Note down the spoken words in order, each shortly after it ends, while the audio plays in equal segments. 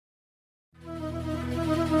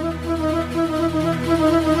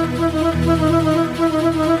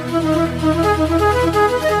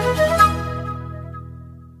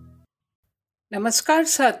नमस्कार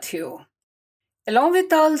साथियों। Along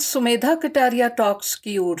with all Sumedha Kataria talks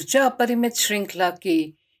की ऊर्जा परिमित श्रृंखला की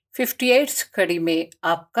 58th कड़ी में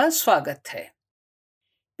आपका स्वागत है।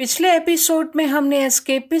 पिछले एपिसोड में हमने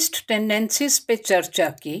एस्केपिस्ट टेंडेंसीज पे चर्चा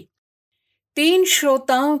की। 3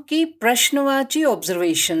 श्रोताओं की प्रश्नवाची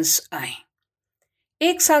ऑब्जर्वेशंस आई।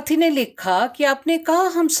 एक साथी ने लिखा कि आपने कहा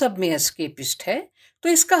हम सब में एस्केपिस्ट है, तो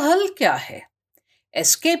इसका हल क्या है?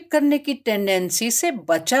 एस्केप करने की टेंडेंसी से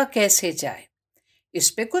बचा कैसे जाए? इस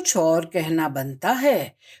पे कुछ और कहना बनता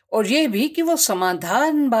है और ये भी कि वो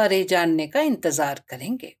समाधान बारे जानने का इंतजार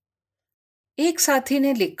करेंगे। एक साथी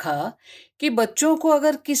ने लिखा कि बच्चों को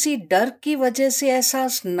अगर किसी डर की वजह से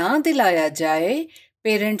एहसास ना दिलाया जाए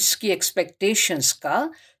पेरेंट्स की एक्सपेक्टेशंस का,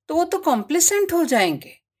 तो वो तो कॉम्प्लिसेंट हो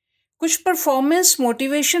जाएंगे, कुछ परफॉर्मेंस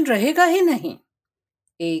मोटिवेशन रहेगा ही नहीं।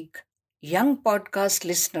 एक यंग पॉडकास्ट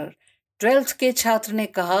लिसनर 12th के छात्र ने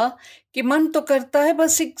कहा कि मन तो करता है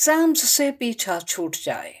बस एग्जाम्स से पीछा छूट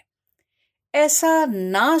जाए। ऐसा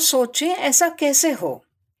ना सोचें, ऐसा कैसे हो?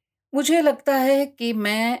 मुझे लगता है कि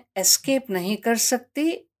मैं एस्केप नहीं कर सकती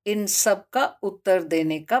इन सब का उत्तर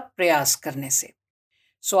देने का प्रयास करने से।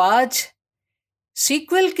 सो आज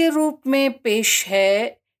सीक्वल के रूप में पेश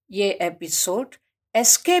है ये एपिसोड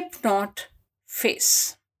एस्केप नॉट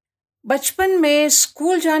फेस। बचपन में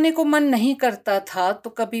स्कूल जाने को मन नहीं करता था तो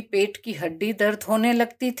कभी पेट की हड्डी दर्द होने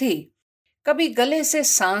लगती थी, कभी गले से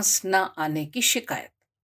सांस ना आने की शिकायत।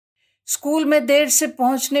 स्कूल में देर से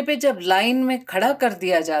पहुंचने पे जब लाइन में खड़ा कर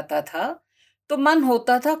दिया जाता था तो मन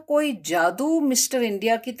होता था कोई जादू मिस्टर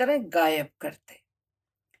इंडिया की तरह गायब करते।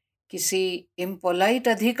 किसी इम्पोलाइट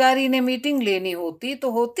अधिकारी ने मीटिंग लेनी होती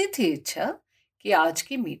तो होती थी इच्छा कि आज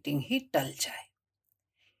की मीटिंग ही टल जाए।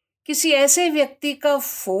 किसी ऐसे व्यक्ति का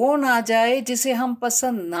फोन आ जाए जिसे हम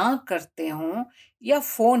पसंद ना करते हों या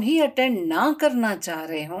फोन ही अटेंड ना करना चाह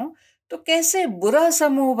रहे हों तो कैसे बुरा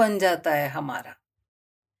समूह बन जाता है हमारा।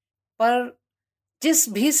 पर जिस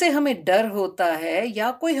भी से हमें डर होता है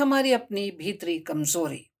या कोई हमारी अपनी भीतरी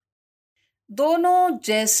कमजोरी, दोनों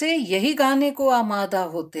जैसे यही गाने को आमादा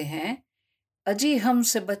होते हैं, अजी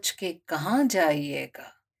हमसे बच के कहाँ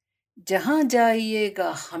जाइएगा, जहां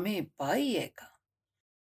जाइएगा हमें पाइएगा।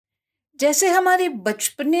 जैसे हमारी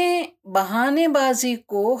बचपने बहानेबाजी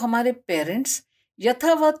को हमारे पेरेंट्स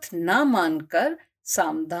यथावत ना मानकर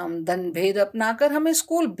साम दाम दंड भेद अपनाकर हमें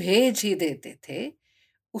स्कूल भेज ही देते थे,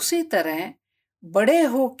 उसी तरह बड़े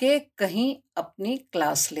होके कहीं अपनी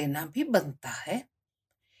क्लास लेना भी बनता है।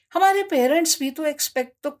 हमारे पेरेंट्स भी तो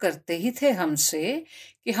एक्सपेक्ट तो करते ही थे हमसे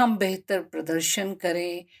कि हम बेहतर प्रदर्शन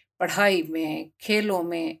करें पढ़ाई में, खेलों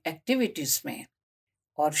में, एक्टिविटीज में,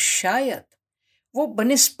 और शायद वो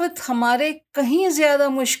बनिस्बत हमारे कहीं ज्यादा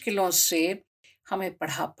मुश्किलों से हमें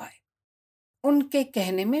पढ़ा पाए। उनके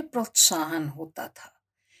कहने में प्रोत्साहन होता था,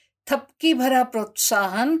 थपकी भरा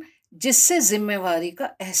प्रोत्साहन जिससे जिम्मेवारी का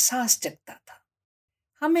एहसास जगता था।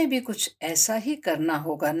 हमें भी कुछ ऐसा ही करना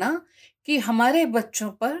होगा ना कि हमारे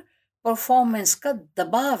बच्चों पर परफॉर्मेंस का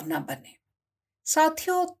दबाव ना बने।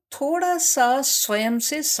 साथियों, थोड़ा सा स्वयं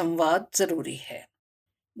से संवाद जरूरी है।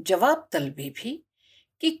 जवाब तलबी भी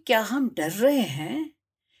कि क्या हम डर रहे हैं?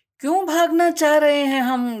 क्यों भागना चाह रहे हैं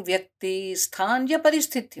हम व्यक्ति, स्थान या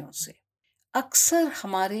परिस्थितियों से? अक्सर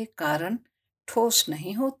हमारे कारण ठोस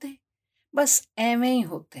नहीं होते, बस ऐਵੇਂ ही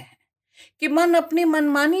होते हैं कि मन अपनी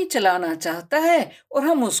मनमानी चलाना चाहता है और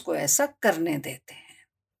हम उसको ऐसा करने देते हैं।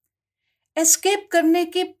 एस्केप करने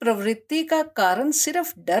की प्रवृत्ति का कारण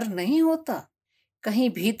सिर्फ डर नहीं होता, कहीं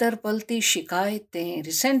भीतर पलती शिकायतें,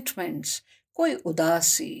 रिसेंटमेंट्स, कोई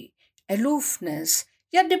उदासी, एलूफनेस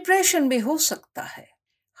या डिप्रेशन भी हो सकता है।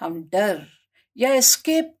 हम डर या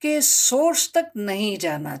एस्केप के सोर्स तक नहीं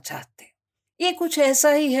जाना चाहते। ये कुछ ऐसा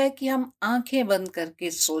ही है कि हम आंखें बंद करके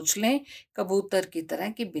सोच लें कबूतर की तरह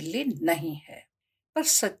कि बिल्ली नहीं है। पर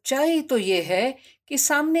सच्चाई तो ये है कि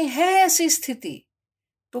सामने है ऐसी स्थिति,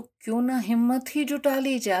 तो क्यों ना हिम्मत ही जुटा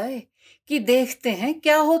ली जाए कि देखते हैं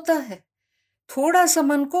क्या होता है। थोड़ा सा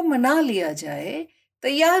मन को मना लिया जाए,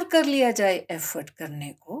 तैयार कर लिया जाए एफर्ट करने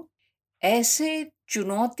को। ऐसे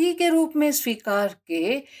चुनौती के रूप में स्वीकार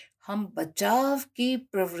के हम बचाव की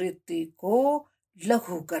प्रवृत्ति को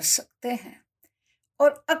लघु कर सकते हैं।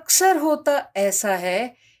 और अक्सर होता ऐसा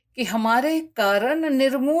है कि हमारे कारण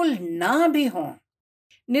निर्मूल ना भी हों,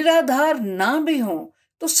 निराधार ना भी हों,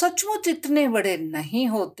 तो सचमुच इतने बड़े नहीं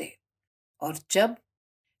होते। और जब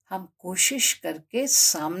हम कोशिश करके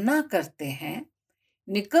सामना करते हैं,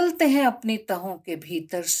 निकलते हैं अपनी तहों के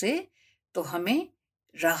भीतर से, तो हमें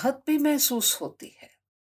राहत भी महसूस होती है,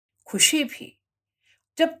 खुशी भी।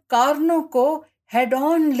 जब कारणों को हेड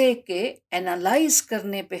ऑन लेके एनालाइज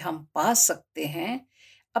करने पे हम पा सकते हैं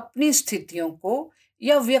अपनी स्थितियों को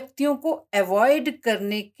या व्यक्तियों को अवॉइड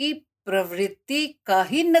करने की प्रवृत्ति का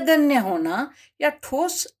ही नगण्य होना या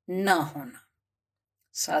ठोस न होना।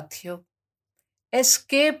 साथियों,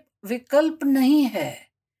 एस्केप विकल्प नहीं है,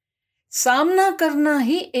 सामना करना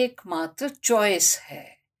ही एकमात्र चॉइस है।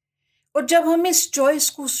 और जब हम इस चॉइस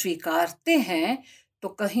को स्वीकारते हैं तो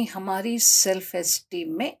कहीं हमारी सेल्फ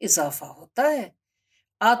एस्टीम में इजाफा होता है,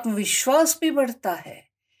 आत्मविश्वास भी बढ़ता है,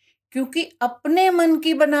 क्योंकि अपने मन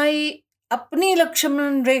की बनाई अपनी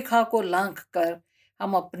लक्ष्मण रेखा को लांघकर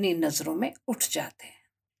हम अपनी नजरों में उठ जाते हैं।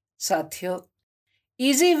 साथियों,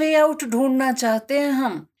 इजी वे आउट ढूंढना चाहते हैं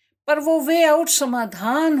हम, पर वो वे आउट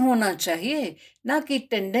समाधान होना चाहिए, ना कि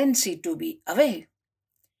tendency to be away.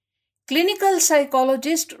 Clinical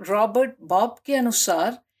psychologist Robert Bob के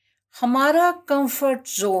अनुसार हमारा कंफर्ट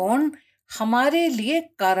जोन हमारे लिए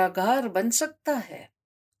कारागार बन सकता है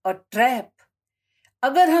और ट्रैप।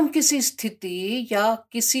 अगर हम किसी स्थिति या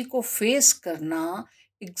किसी को फेस करना,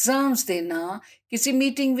 एग्जाम्स देना, किसी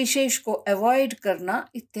मीटिंग विशेष को अवॉइड करना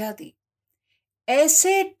इत्यादि,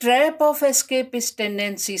 ऐसे ट्रैप ऑफ एस्केपिस्ट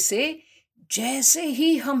टेंडेंसी से जैसे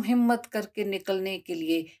ही हम हिम्मत करके निकलने के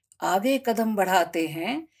लिए आगे कदम बढ़ाते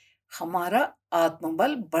हैं, हमारा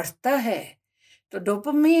आत्मबल बढ़ता है। तो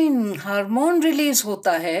डोपामिन हार्मोन रिलीज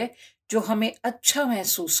होता है जो हमें अच्छा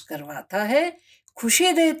महसूस करवाता है,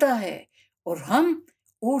 खुशी देता है और हम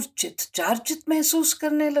ऊर्जित चार्जित महसूस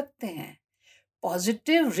करने लगते हैं।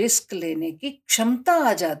 पॉजिटिव रिस्क लेने की क्षमता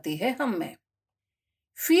आ जाती है हम में।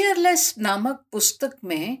 फियरलेस नामक पुस्तक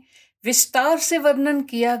में विस्तार से वर्णन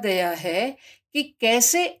किया गया है कि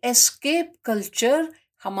कैसे एस्केप कल्चर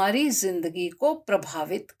हमारी जिंदगी को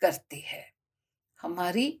प्रभावित करती है।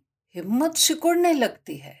 हमारी हिम्मत सिकुड़ने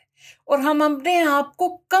लगती है और हम अपने आप को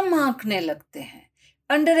कम आंकने लगते हैं,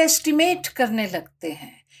 अंडर एस्टिमेट करने लगते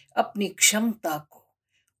हैं अपनी क्षमता को,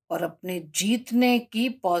 और अपने जीतने की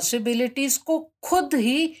पॉसिबिलिटीज को खुद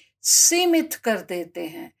ही सीमित कर देते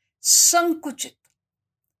हैं, संकुचित।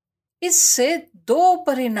 इससे दो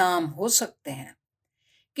परिणाम हो सकते हैं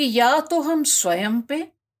कि या तो हम स्वयं पे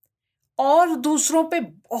और दूसरों पे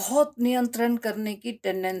बहुत नियंत्रण करने की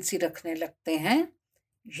टेंडेंसी रखने लगते हैं,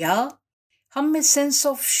 या हम में सेंस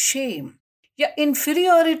ऑफ शेम या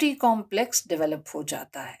इंफीरियोरिटी कॉम्प्लेक्स डेवलप हो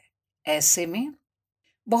जाता है। ऐसे में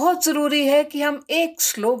बहुत जरूरी है कि हम एक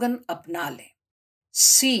स्लोगन अपना लें,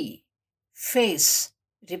 सी फेस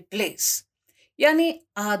रिप्लेस, यानी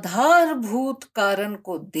आधारभूत कारण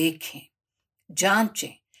को देखें,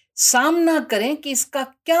 जांचें, सामना करें कि इसका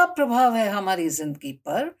क्या प्रभाव है हमारी जिंदगी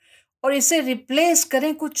पर, और इसे रिप्लेस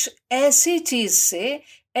करें कुछ ऐसी चीज से,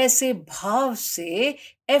 ऐसे भाव से,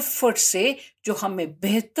 एफर्ट से जो हमें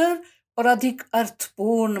बेहतर और अधिक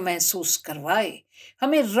अर्थपूर्ण महसूस करवाए,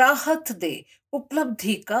 हमें राहत दे,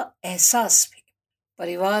 उपलब्धि का एहसास भी।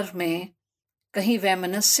 परिवार में कहीं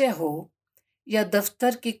वैमनस्य हो या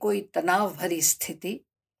दफ्तर की कोई तनाव भरी स्थिति,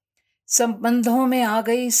 संबंधों में आ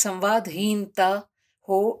गई संवादहीनता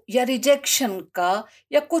हो या रिजेक्शन का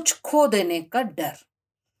या कुछ खो देने का डर,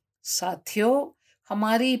 साथियों,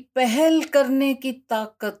 हमारी पहल करने की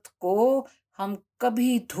ताकत को हम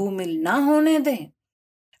कभी धूमिल ना होने दें।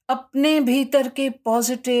 अपने भीतर के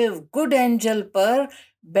पॉजिटिव गुड एंजल पर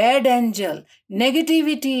बैड एंजल,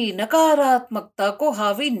 नेगेटिविटी, नकारात्मकता को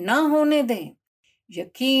हावी ना होने दें।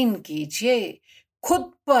 यकीन कीजिए खुद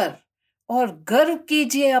पर और गर्व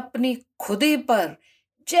कीजिए अपनी खुदी पर,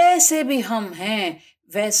 जैसे भी हम हैं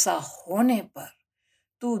वैसा होने पर।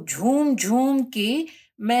 तू झूम झूम की,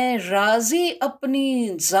 मैं राजी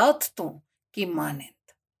अपनी जातों की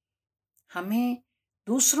मानिंद। हमें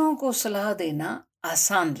दूसरों को सलाह देना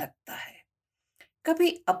आसान लगता है, कभी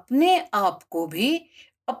अपने आप को भी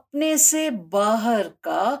अपने से बाहर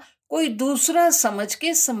का कोई दूसरा समझ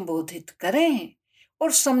के संबोधित करें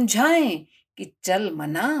और समझाएं कि चल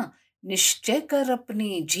मना, निश्चय कर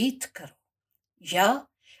अपनी जीत करो, या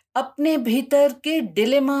अपने भीतर के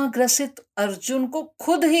डिलेमा ग्रसित अर्जुन को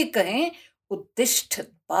खुद ही कहें, उत्तिष्ठ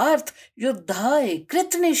पार्थ युद्धाय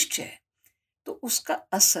कृत निश्चय, तो उसका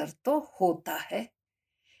असर तो होता है।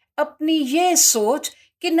 अपनी ये सोच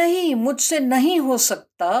कि नहीं मुझसे नहीं हो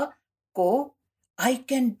सकता को आई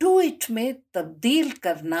कैन डू इट में तब्दील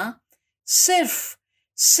करना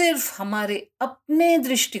सिर्फ हमारे अपने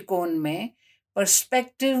दृष्टिकोण में,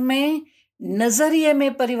 पर्सपेक्टिव में, नजरिए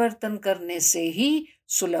में परिवर्तन करने से ही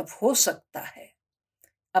सुलभ हो सकता है।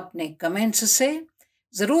 अपने कमेंट्स से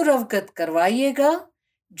जरूर अवगत करवाइएगा।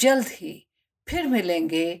 जल्द ही फिर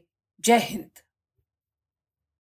मिलेंगे। जय हिंद।